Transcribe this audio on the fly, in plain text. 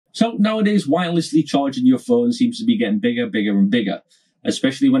So nowadays, wirelessly charging your phone seems to be getting bigger, bigger and bigger,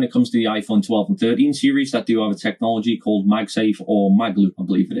 especially when it comes to the iPhone 12 and 13 series that do have a technology called MagSafe or MagLoop, I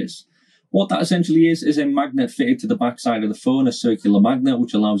believe it is. What that essentially is a magnet fitted to the backside of the phone, a circular magnet,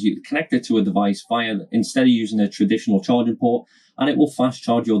 which allows you to connect it to a device instead of using a traditional charging port, and it will fast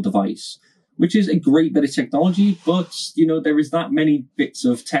charge your device, which is a great bit of technology. But, there is that many bits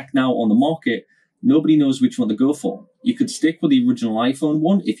of tech now on the market. Nobody knows which one to go for. You could stick with the original iPhone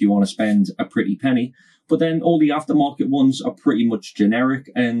one if you want to spend a pretty penny, but then all the aftermarket ones are pretty much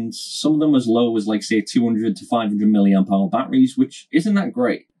generic, and some of them as low as, like, say, 200 to 500 milliamp hour batteries, which isn't that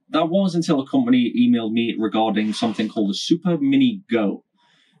great. That was until a company emailed me regarding something called a SuperMini Go.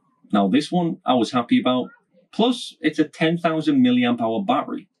 Now, this one I was happy about. Plus, it's a 10,000 milliamp hour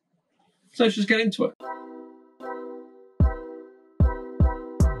battery. So let's just get into it.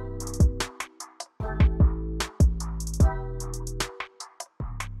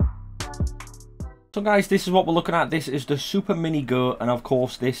 So guys, this is what we're looking at. This is the SuperMini Go, and of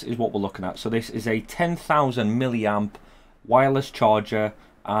course this is what we're looking at. So this is a 10,000 milliamp wireless charger,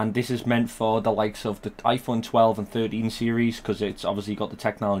 and this is meant for the likes of the iPhone 12 and 13 series, because it's obviously got the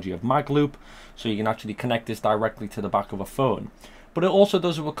technology of MagLoop, so you can actually connect this directly to the back of a phone. But it also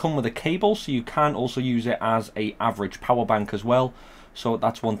does come with a cable, so you can also use it as a average power bank as well. So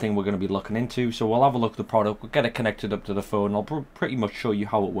that's one thing we're going to be looking into. So we'll have a look at the product, we'll get it connected up to the phone, I'll pretty much show you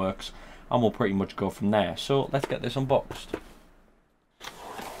how it works, and we'll pretty much go from there. So let's get this unboxed.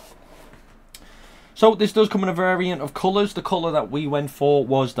 So this does come in a variant of colours. The colour that we went for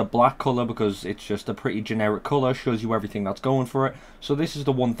was the black colour because it's just a pretty generic colour, shows you everything that's going for it. So this is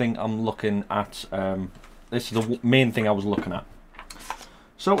the one thing I'm looking at, this is the main thing I was looking at.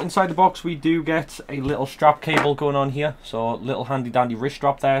 So inside the box we do get a little strap cable going on here. So a little handy dandy wrist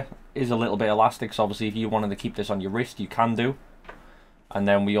strap there. Is a little bit elastic, so obviously if you wanted to keep this on your wrist you can do. And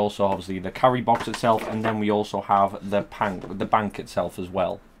then we also obviously the carry box itself, and then we also have the bank itself as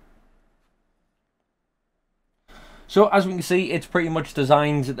well. So as we can see, it's pretty much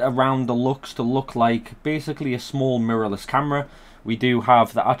designed around the looks to look like basically a small mirrorless camera. We do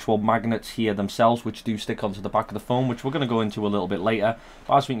have the actual magnets here themselves, which do stick onto the back of the phone, which we're going to go into a little bit later.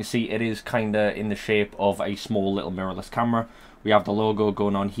 But as we can see, it is kind of in the shape of a small little mirrorless camera. We have the logo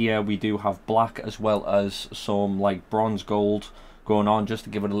going on here. We do have black as well as some like bronze gold going on, just to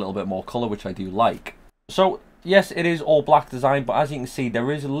give it a little bit more colour, which I do like. So yes, it is all black design, but as you can see,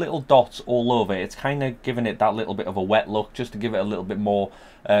 there is little dots all over. It's kind of giving it that little bit of a wet look, just to give it a little bit more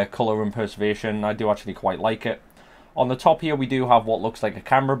colour and preservation. I do actually quite like it. On the top here, we do have what looks like a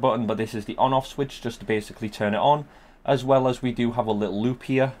camera button, but this is the on-off switch, just to basically turn it on. As well as we do have a little loop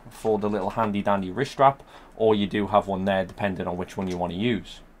here for the little handy-dandy wrist strap, or you do have one there, depending on which one you want to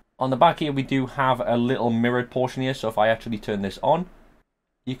use. On the back here, we do have a little mirrored portion here, so if I actually turn this on,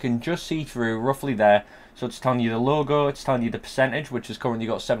 you can just see through roughly there. So it's telling you the logo, it's telling you the percentage, which has currently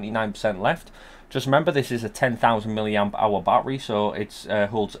got 79% left. Just remember, this is a 10,000 milliamp hour battery, so it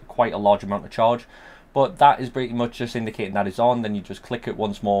holds quite a large amount of charge. But that is pretty much just indicating that it's on. Then you just click it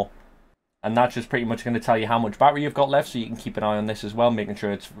once more, and that's just pretty much going to tell you how much battery you've got left, so you can keep an eye on this as well, making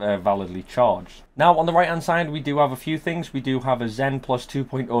sure it's validly charged. Now on the right hand side, we do have a few things. We do have a Zen Plus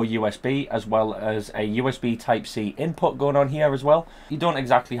 2.0 USB, as well as a USB Type-C input going on here as well. You don't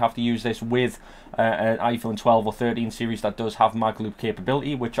exactly have to use this with an iPhone 12 or 13 series that does have MagLoop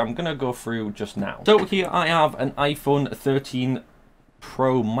capability, which I'm going to go through just now. So here I have an iPhone 13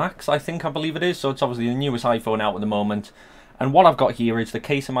 Pro Max, I believe it is. So it's obviously the newest iPhone out at the moment. And what I've got here is the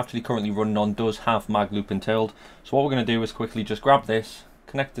case I'm actually currently running on does have MagLoop installed. So what we're going to do is quickly just grab this,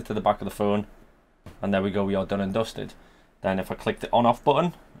 connect it to the back of the phone, and there we go, we are done and dusted. Then if I click the on-off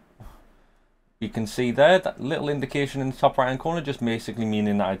button, you can see there that little indication in the top right hand corner, just basically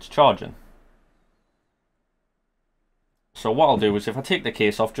meaning that it's charging. So what I'll do is, if I take the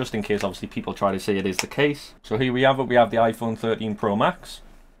case off, just in case obviously people try to say it is the case. So here we have it, we have the iPhone 13 Pro Max.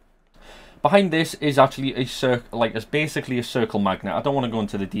 Behind this is actually a circle, like it's basically a circle magnet. I don't want to go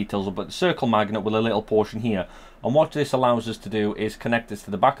into the details, but the circle magnet with a little portion here. And what this allows us to do is connect this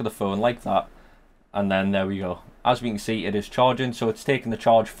to the back of the phone like that. And then there we go. As we can see, it is charging, so it's taking the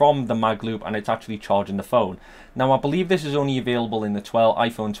charge from the MagLoop and it's actually charging the phone. Now I believe this is only available in the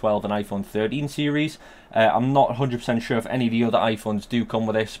iPhone 12 and iPhone 13 series. I'm not 100% sure if any of the other iPhones do come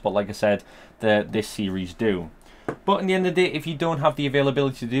with this, but like I said, this series do. But in the end of the day, if you don't have the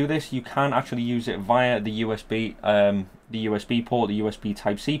availability to do this, you can actually use it via the USB port, the USB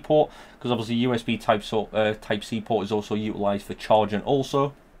Type-C port, because obviously USB Type-C port is also utilized for charging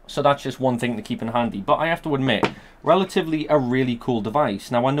also. So that's just one thing to keep in handy. But I have to admit, relatively a really cool device.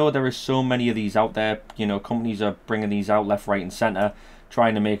 Now I know there is so many of these out there, you know, companies are bringing these out left, right and center.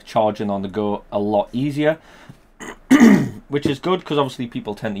 trying to make charging on the go a lot easier. Which is good, because obviously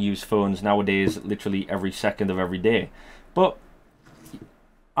people tend to use phones nowadays literally every second of every day. But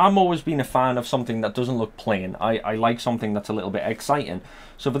I'm always been a fan of something that doesn't look plain. I like something that's a little bit exciting.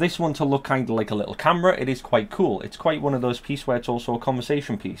 So for this one to look kind of like a little camera, it is quite cool. It's quite one of those pieces where it's also a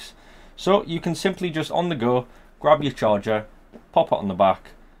conversation piece. So you can simply just on the go, grab your charger, pop it on the back,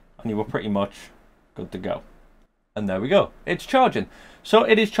 and you were pretty much good to go. And there we go, it's charging. So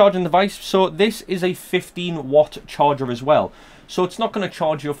it is charging the device. So this is a 15-watt charger as well. So it's not going to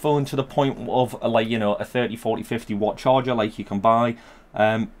charge your phone to the point of like, you know, a 30, 40, 50-watt charger like you can buy.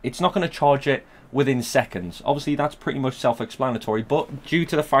 It's not going to charge it within seconds. Obviously that's pretty much self-explanatory, but due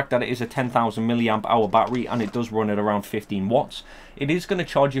to the fact that it is a 10,000 milliamp hour battery and it does run at around 15 watts, it is going to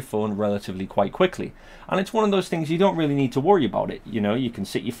charge your phone relatively quite quickly. And it's one of those things you don't really need to worry about it. You know, you can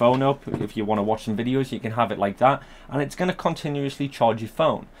sit your phone up, if you want to watch some videos, you can have it like that, and it's going to continuously charge your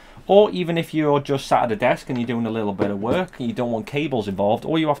phone. Or even if you're just sat at a desk and you're doing a little bit of work and you don't want cables involved,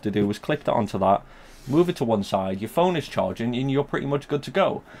 all you have to do is click that onto that, move it to one side, your phone is charging, and you're pretty much good to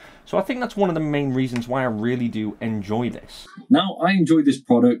go. So I think that's one of the main reasons why I really do enjoy this. Now, I enjoy this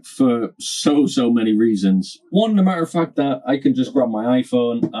product for so many reasons. One, the matter of fact that I can just grab my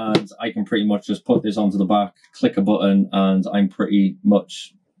iPhone and I can pretty much just put this onto the back, click a button, and I'm pretty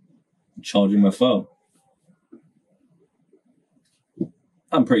much charging my phone.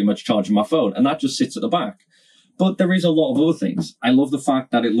 I'm pretty much charging my phone, and that just sits at the back. But there is a lot of other things. I love the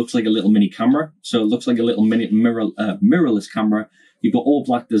fact that it looks like a little mini camera. So it looks like a little mini mirrorless camera. You've got all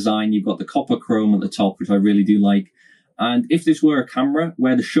black design. You've got the copper chrome at the top, which I really do like. And if this were a camera,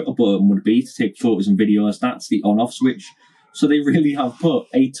 where the shutter button would be to take photos and videos, that's the on-off switch. So they really have put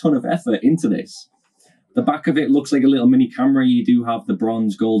a ton of effort into this. The back of it looks like a little mini camera. You do have the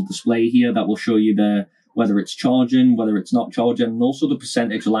bronze gold display here that will show you whether it's charging, whether it's not charging, and also the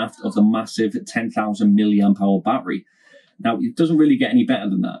percentage left of the massive 10,000 milliamp hour battery. Now, it doesn't really get any better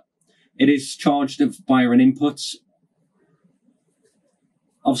than that. It is charged via an input.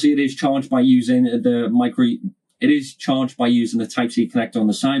 Obviously, it is charged by using it is charged by using the Type-C connector on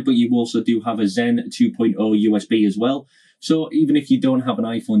the side, but you also do have a Zen 2.0 USB as well. So even if you don't have an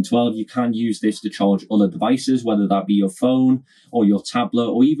iPhone 12, you can use this to charge other devices, whether that be your phone or your tablet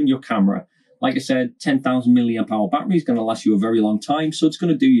or even your camera. Like I said, 10,000 milliamp hour battery is going to last you a very long time, so it's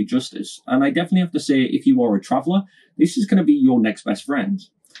going to do you justice. And I definitely have to say, if you are a traveler, this is going to be your next best friend.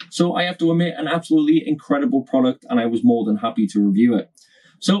 So I have to admit, an absolutely incredible product, and I was more than happy to review it.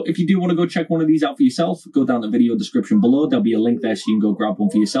 So if you do want to go check one of these out for yourself, go down the video description below. There'll be a link there so you can go grab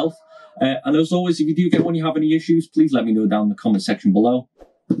one for yourself. And as always, if you do get one, you have any issues, please let me know down in the comment section below.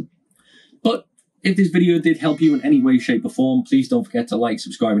 But if this video did help you in any way, shape or form, please don't forget to like,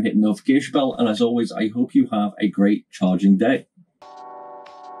 subscribe and hit the notification bell. And as always, I hope you have a great charging day.